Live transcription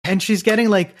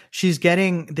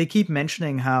and they keep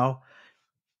mentioning how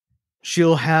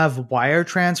she'll have wire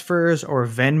transfers or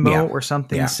Venmo or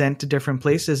something sent to different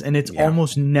places, and it's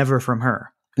almost never from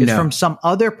her. It's from some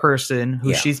other person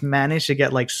who she's managed to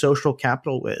get like social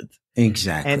capital with.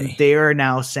 Exactly. And they are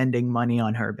now sending money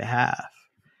on her behalf.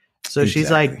 So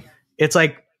she's like, it's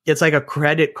like a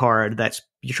credit card that's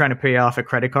you're trying to pay off a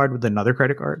credit card with another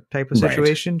credit card type of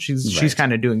situation. She's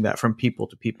kind of doing that from people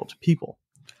to people to people.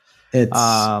 It's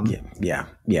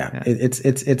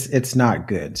it's not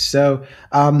good. So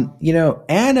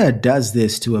Anna does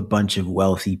this to a bunch of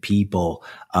wealthy people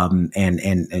and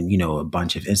a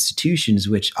bunch of institutions,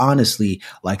 which honestly,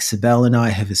 like Sibel and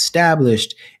I have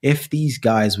established, if these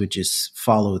guys would just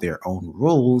follow their own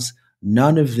rules,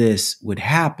 none of this would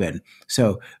happen.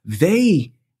 So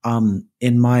they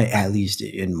at least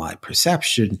in my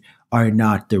perception, are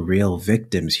not the real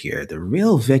victims here. The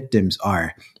real victims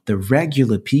are the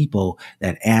regular people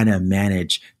that Anna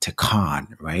managed to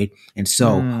con, right? And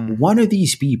so one of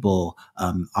these people,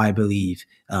 I believe,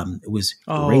 was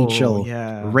Rachel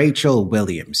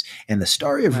Williams. And the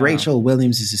story of Rachel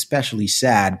Williams is especially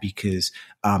sad because,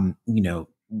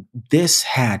 this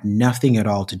had nothing at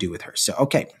all to do with her. So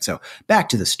back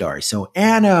to the story. So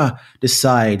Anna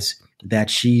decides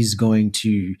that she's going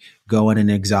to go on an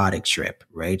exotic trip,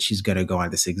 right? She's going to go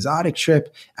on this exotic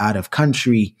trip out of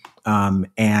country. And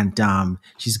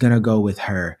she's going to go with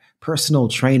her personal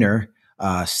trainer,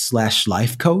 /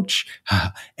 life coach,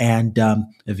 and a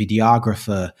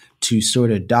videographer to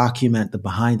sort of document the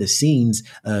behind the scenes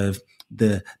of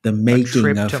the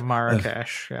making to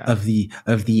Marrakesh, of the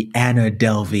Anna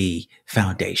Delvey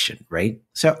Foundation, right?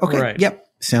 So,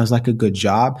 sounds like a good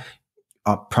job.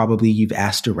 Probably you've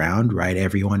asked around, right?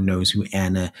 Everyone knows who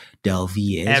Anna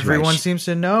Delvey is. Everyone seems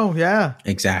to know. Yeah,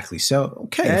 exactly. So,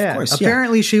 of course.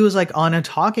 Apparently she was like on a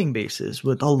talking basis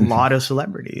with a lot of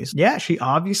celebrities. Yeah. She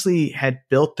obviously had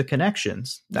built the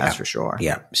connections. That's for sure.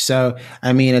 Yeah. So,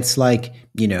 I mean, it's like,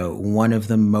 one of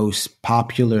the most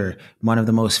popular, one of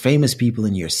the most famous people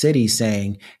in your city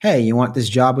saying, hey, you want this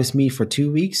job with me for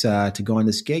 2 weeks to go on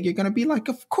this gig? You're going to be like,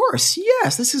 of course.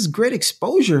 Yes. This is great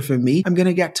exposure for me. I'm going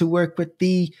to get to work with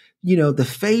the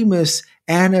famous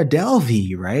Anna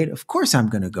Delvey, right? Of course I'm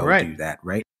going to go do that,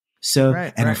 right? So,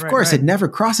 of course, it never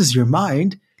crosses your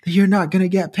mind that you're not going to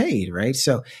get paid, right?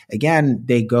 So again,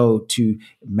 they go to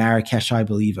Marrakesh, I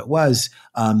believe it was.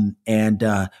 And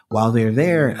while they're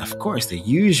there, of course, the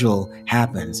usual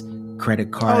happens.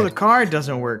 Credit card. Oh, the card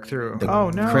doesn't work through.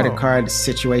 Credit card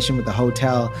situation with the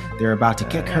hotel. They're about to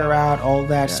kick her out, all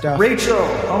that stuff. Rachel.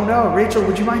 Oh no, Rachel,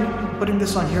 would you mind putting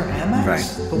this on your Amex? Right.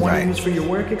 The one you use for your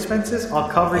work expenses? I'll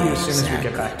cover you as soon as we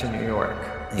get back to New York.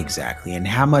 Exactly. And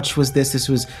how much was this? This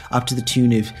was up to the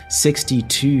tune of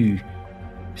 $62,000.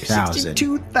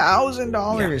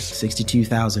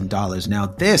 $62,000. Now,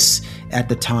 this at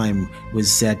the time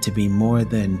was said to be more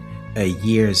than a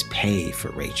year's pay for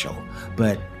Rachel.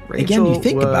 But again, you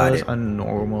think about it. A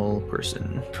normal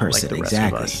person like the rest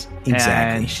exactly. of us.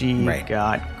 Exactly. And she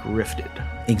got grifted.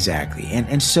 Exactly.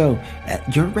 And so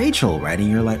you're Rachel, right? And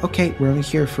you're like, okay, we're only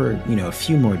here for, a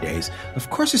few more days. Of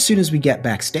course, as soon as we get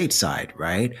back stateside,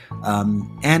 right?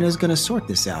 Anna's going to sort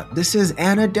this out. This is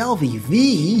Anna Delvey,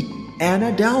 the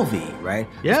Anna Delvey, right?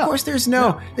 Yeah. Of course, there's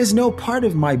no part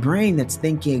of my brain that's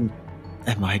thinking,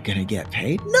 am I going to get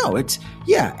paid? No,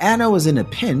 Anna was in a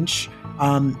pinch.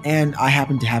 And I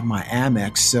happened to have my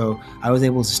Amex, so I was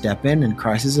able to step in and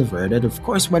crisis averted. Of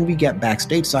course, when we get back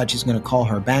stateside, she's going to call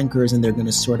her bankers and they're going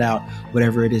to sort out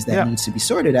whatever it is that needs to be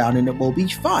sorted out, and it will be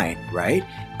fine, right?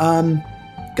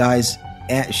 Guys,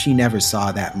 she never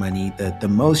saw that money. The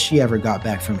most she ever got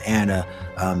back from Anna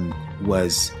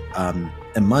was a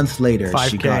month later, 5K.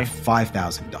 She got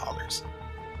 $5,000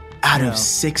 out of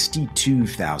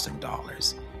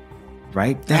 $62,000.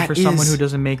 Right? That for someone who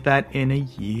doesn't make that in a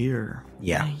year.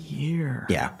 Yeah. In a year.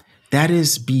 Yeah. That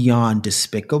is beyond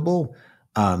despicable.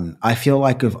 I feel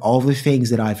like of all the things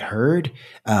that I've heard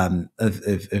of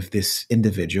this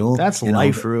individual. That's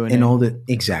life ruining. And all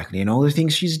the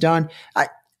things she's done.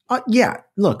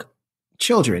 Look,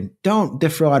 children, don't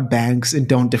defraud banks and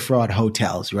don't defraud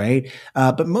hotels, right?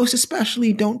 But most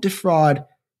especially don't defraud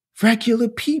regular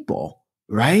people,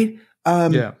 right?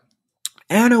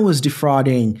 Anna was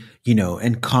defrauding,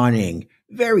 and conning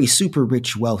very super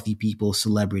rich, wealthy people,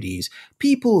 celebrities,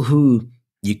 people who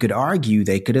you could argue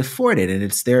they could afford it. And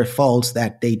it's their fault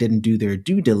that they didn't do their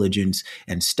due diligence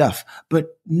and stuff.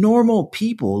 But normal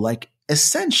people, like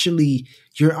essentially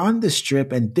you're on the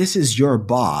strip and this is your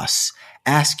boss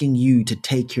asking you to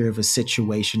take care of a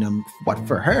situation, what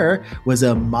for her was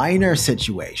a minor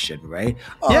situation, right?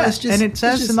 Oh, yeah, and it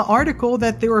says in the article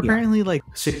that they were apparently like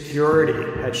security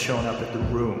had shown up at the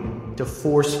room to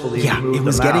forcefully move it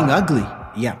was them getting out. ugly.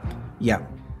 Yeah.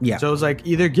 So it was like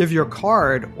either give your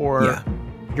card or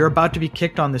you're about to be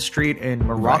kicked on the street in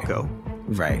Morocco.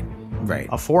 Right.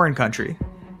 A foreign country.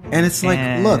 And it's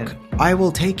like, look, I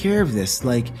will take care of this.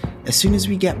 Like, as soon as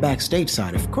we get back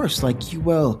stateside, of course, like, you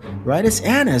will, right? It's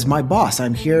Anna as my boss.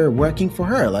 I'm here working for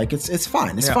her. Like, it's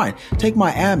fine. It's fine. Take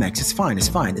my Amex. It's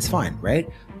fine, right?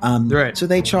 Right. So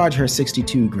they charge her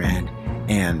 $62,000,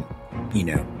 and, you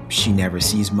know, she never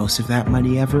sees most of that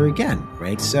money ever again,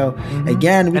 right? So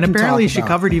again, apparently she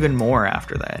covered even more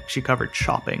after that. She covered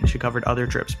shopping. She covered other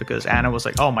trips because Anna was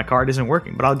like, "Oh, my card isn't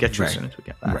working, but I'll get you as soon as we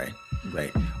get back."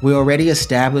 Right. We already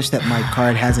established that my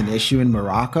card has an issue in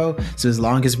Morocco, so as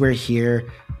long as we're here,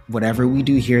 whatever we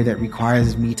do here that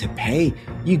requires me to pay,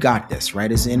 you got this,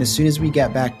 right? And as soon as we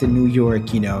get back to New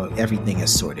York, you know, everything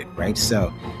is sorted, right?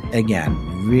 So again,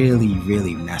 really,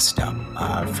 really messed up.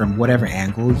 From whatever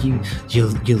angle you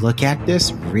look at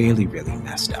this, really, really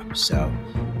messed up. So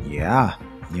yeah.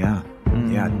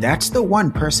 That's the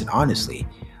one person, honestly.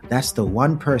 That's the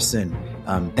one person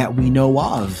that we know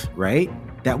of, right?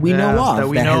 That we know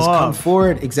of that has come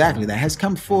forward. Exactly. That has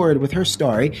come forward with her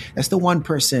story. That's the one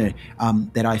person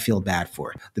that I feel bad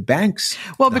for. The banks.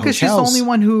 Well, because hotels, she's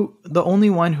the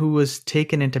only one who was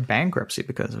taken into bankruptcy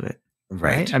because of it.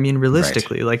 Right. I mean,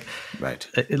 realistically, let's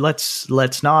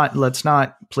not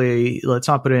put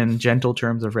it in gentle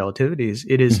terms of relativities.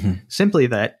 It is simply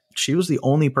that she was the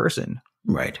only person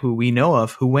who we know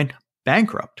of who went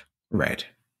bankrupt. Right.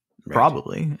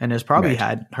 Probably. And has probably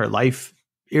had her life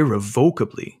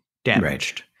irrevocably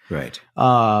damaged. Right.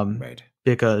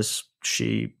 Because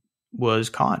she was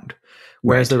conned.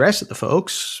 Whereas the rest of the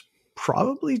folks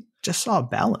probably just saw a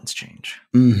balance change.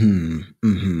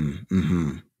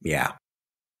 Yeah.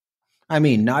 I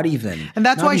mean, not even. And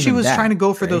that's why she was trying to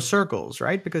go for those circles,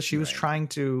 right? Because she was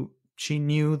she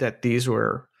knew that these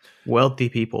were wealthy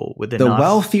people with enough. The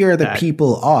wealthier the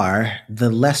people are,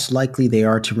 the less likely they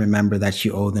are to remember that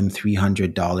you owe them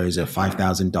 $300 or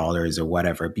 $5,000 or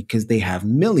whatever, because they have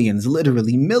millions,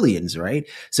 literally millions, right?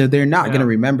 So they're not going to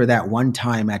remember that one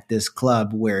time at this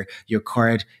club where your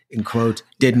card, in quote,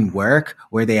 didn't work,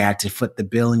 where they had to foot the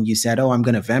bill and you said, "Oh, I'm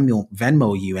going to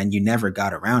Venmo you," and you never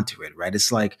got around to it, right?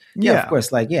 It's like, of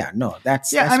course, like,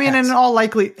 that's. I mean, in all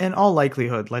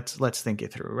likelihood, let's think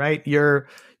it through, right? You're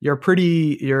a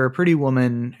pretty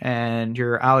woman and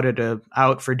you're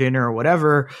out for dinner or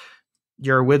whatever.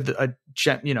 You're with a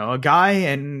guy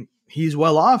and he's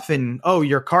well off, and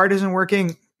your card isn't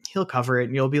working. He'll cover it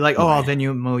and you'll be like, "Oh, I'll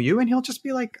Venmo you," and he'll just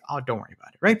be like, "Oh, don't worry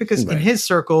about it," right? Because in his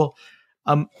circle,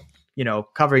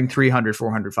 covering 300,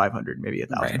 400, 500, maybe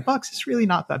 $1,000 is really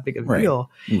not that big of a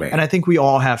deal. Right. And I think we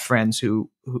all have friends who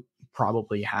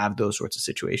probably have those sorts of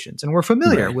situations, and we're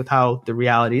familiar with how the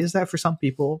reality is that for some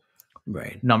people,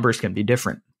 numbers can be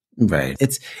different. Right.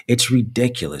 It's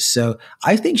ridiculous. So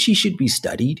I think she should be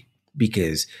studied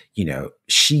because,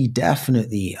 she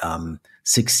definitely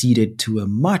succeeded to a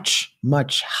much,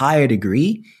 much higher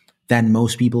degree than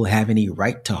most people have any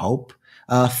right to hope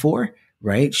for.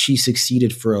 Right. She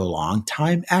succeeded for a long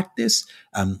time at this.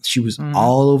 She was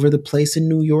all over the place in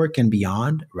New York and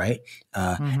beyond. Right.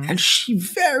 And she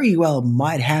very well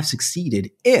might have succeeded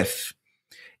if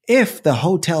the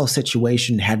hotel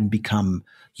situation hadn't become,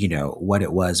 what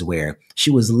it was, where she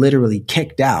was literally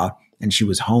kicked out and she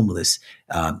was homeless,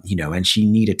 and she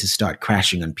needed to start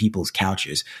crashing on people's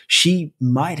couches. She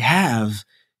might have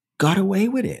got away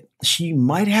with it. She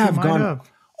might have gone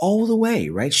all the way,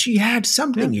 right? She had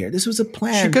something here. This was a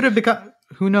plan. She could have become,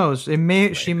 who knows? She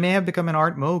may have become an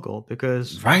art mogul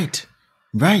because. Right.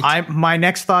 My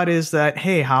next thought is that,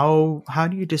 hey, how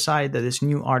do you decide that this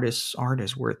new artist's art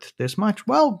is worth this much?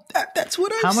 Well, that's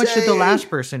what I'm saying. How much did the last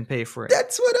person pay for it?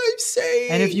 That's what I'm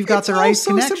saying. And if you've got the right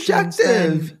connections,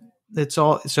 then it's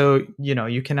all. So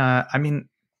you can.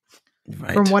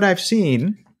 From what I've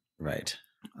seen,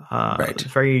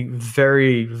 very,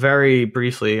 very, very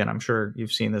briefly, and I'm sure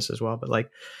you've seen this as well, but like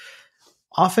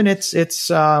often it's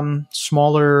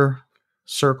smaller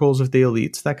circles of the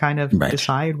elites that kind of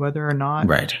decide whether or not,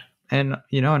 and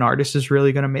an artist is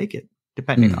really going to make it,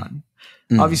 depending on.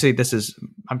 Obviously,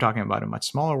 I'm talking about a much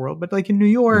smaller world, but like in New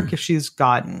York, if she's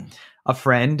got a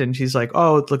friend and she's like,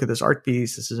 "Oh, look at this art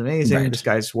piece! This is amazing! This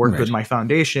guy's worked with my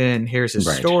foundation. Here's his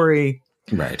story."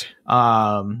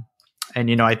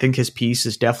 And, I think his piece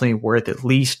is definitely worth at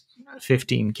least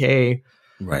 $15,000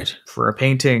 for a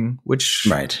painting, which,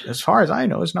 as far as I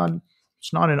know, it's not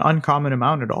an uncommon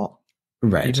amount at all.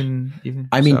 Right. Even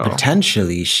I mean, so.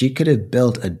 potentially she could have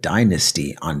built a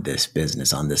dynasty on this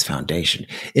business, on this foundation,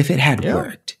 if it had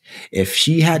worked. If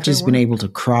she had just been able to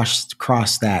cross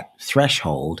that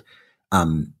threshold,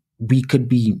 we could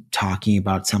be talking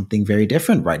about something very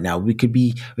different right now. We could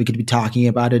be talking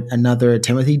about another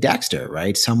Timothy Dexter,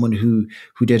 right? Someone who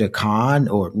did a con,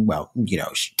 or, well,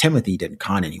 Timothy didn't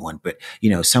con anyone, but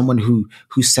someone who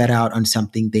set out on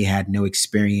something they had no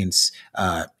experience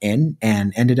in,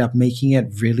 and ended up making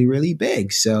it really, really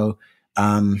big. So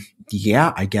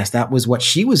yeah, I guess that was what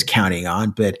she was counting on,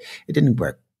 but it didn't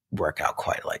work out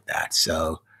quite like that.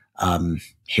 So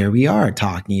here we are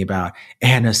talking about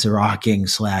Anna Sorokin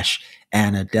 /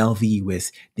 Anna Delvey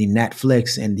with the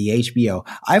Netflix and the HBO.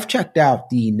 I've checked out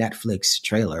the Netflix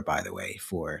trailer, by the way,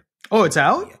 for. Oh, it's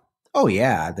out? Oh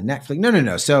yeah, the Netflix.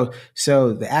 No. So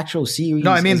the actual series.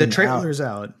 No, I mean the trailer's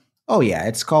out. Oh yeah,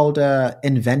 it's called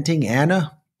Inventing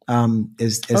Anna.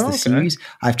 Is the series.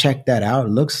 I've checked that out.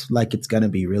 It looks like it's gonna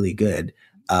be really good.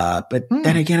 But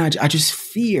then again, I just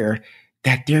fear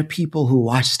that there are people who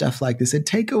watch stuff like this and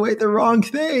take away the wrong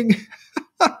thing.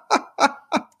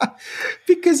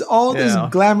 Because all this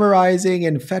glamorizing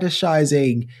and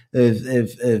fetishizing of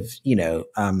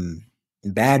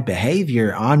bad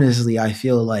behavior, honestly, I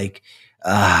feel like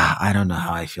I don't know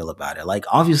how I feel about it. Like,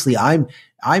 obviously I'm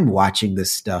watching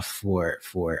this stuff for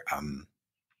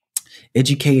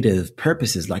educative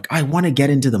purposes. Like, I want to get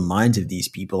into the minds of these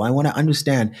people. I want to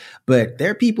understand, but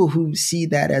there are people who see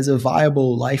that as a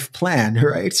viable life plan,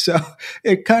 right? So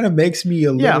it kind of makes me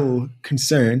a little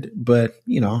concerned, but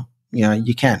you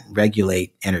can't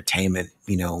regulate entertainment,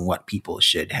 and what people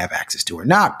should have access to or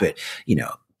not. But,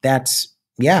 that's,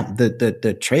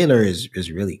 the trailer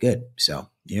is really good. So,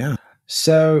 yeah.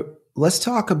 So let's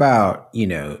talk about,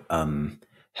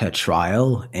 her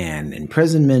trial and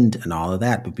imprisonment and all of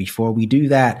that. But before we do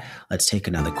that, let's take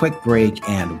another quick break,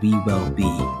 and we will be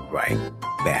right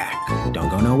back. Don't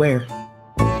go nowhere.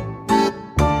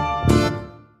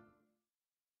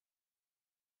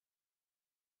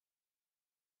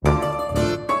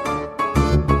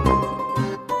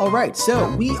 All right,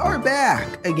 so we are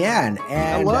back again,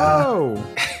 and hello.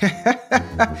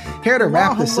 Here to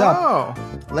wrap this up.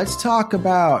 Let's talk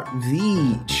about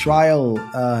the trial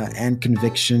and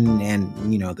conviction, and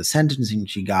the sentencing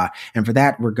she got. And for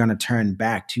that, we're going to turn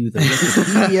back to the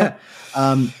Wikipedia.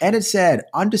 And it said,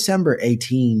 on December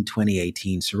 18,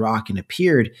 2018, Sorokin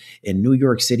appeared in New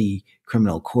York City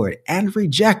criminal court and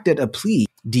rejected a plea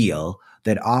deal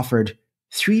that offered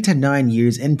 3 to 9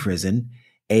 years in prison.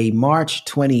 A March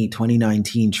 20,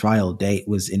 2019 trial date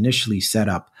was initially set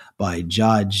up by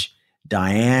Judge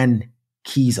Diane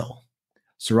Kiesel.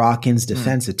 Sorokin's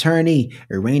defense attorney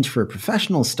arranged for a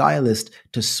professional stylist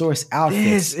to source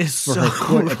outfits for her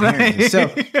court appearance.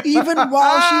 So even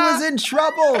while she was in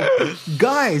trouble,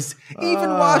 guys,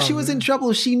 while she was in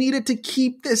trouble, she needed to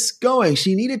keep this going.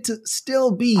 She needed to still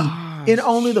be in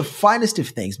only the finest of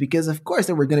things, because of course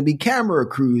there were going to be camera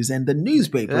crews and the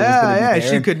newspaper was going to be there.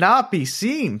 She could not be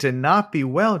seen to not be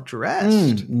well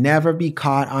dressed. Never be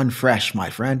caught unfresh,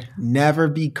 my friend. Never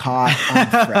be caught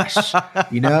unfresh.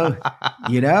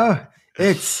 So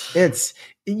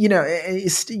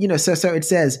it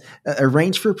says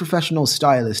arrange for a professional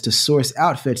stylist to source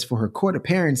outfits for her court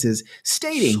appearances,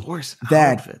 stating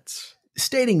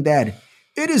that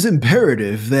it is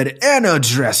imperative that Anna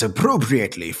dress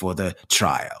appropriately for the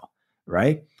trial,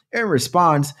 right? In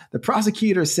response, the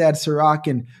prosecutor said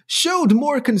Sorokin showed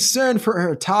more concern for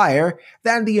her attire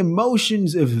than the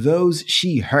emotions of those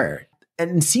she heard,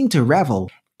 and seemed to revel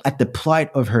at the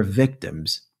plight of her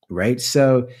victims. Right.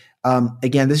 So,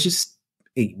 again, this is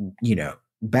just,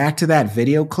 back to that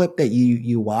video clip that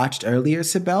you watched earlier,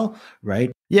 Sibel,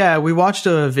 right? Yeah, we watched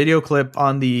a video clip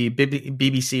on the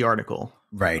BBC article.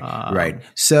 Right. Right.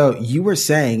 So you were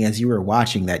saying, as you were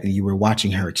watching that, and you were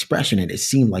watching her expression, and it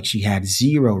seemed like she had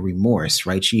zero remorse,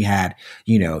 right? She had,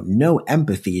 no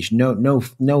empathy,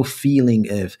 no feeling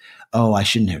of, oh, I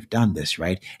shouldn't have done this.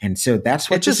 Right. And so that's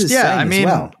what this is saying as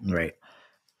well. Right.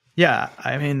 Yeah,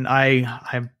 I mean,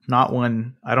 I'm not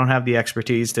one. I don't have the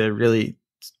expertise to really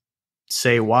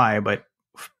say why, but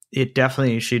she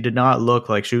did not look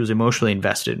like she was emotionally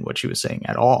invested in what she was saying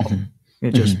at all. Mm-hmm.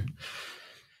 It just,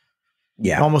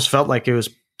 almost felt like it was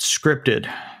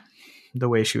scripted the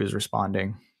way she was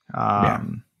responding.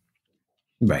 Right.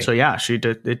 So she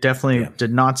did. It definitely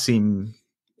did not seem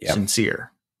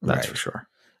sincere. That's for sure.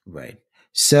 Right.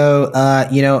 So,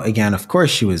 again, of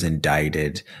course, she was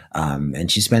indicted,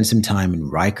 and she spent some time in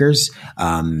Rikers,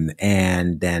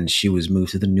 and then she was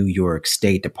moved to the New York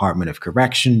State Department of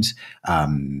Corrections.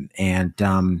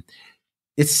 It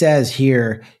says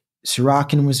here,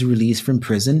 Sorokin was released from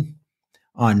prison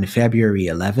on February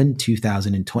 11,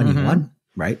 2021.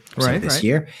 Right. So this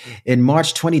year. In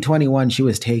March 2021, she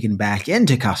was taken back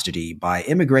into custody by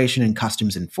Immigration and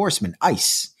Customs Enforcement,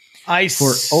 ICE,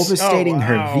 for overstating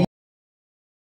her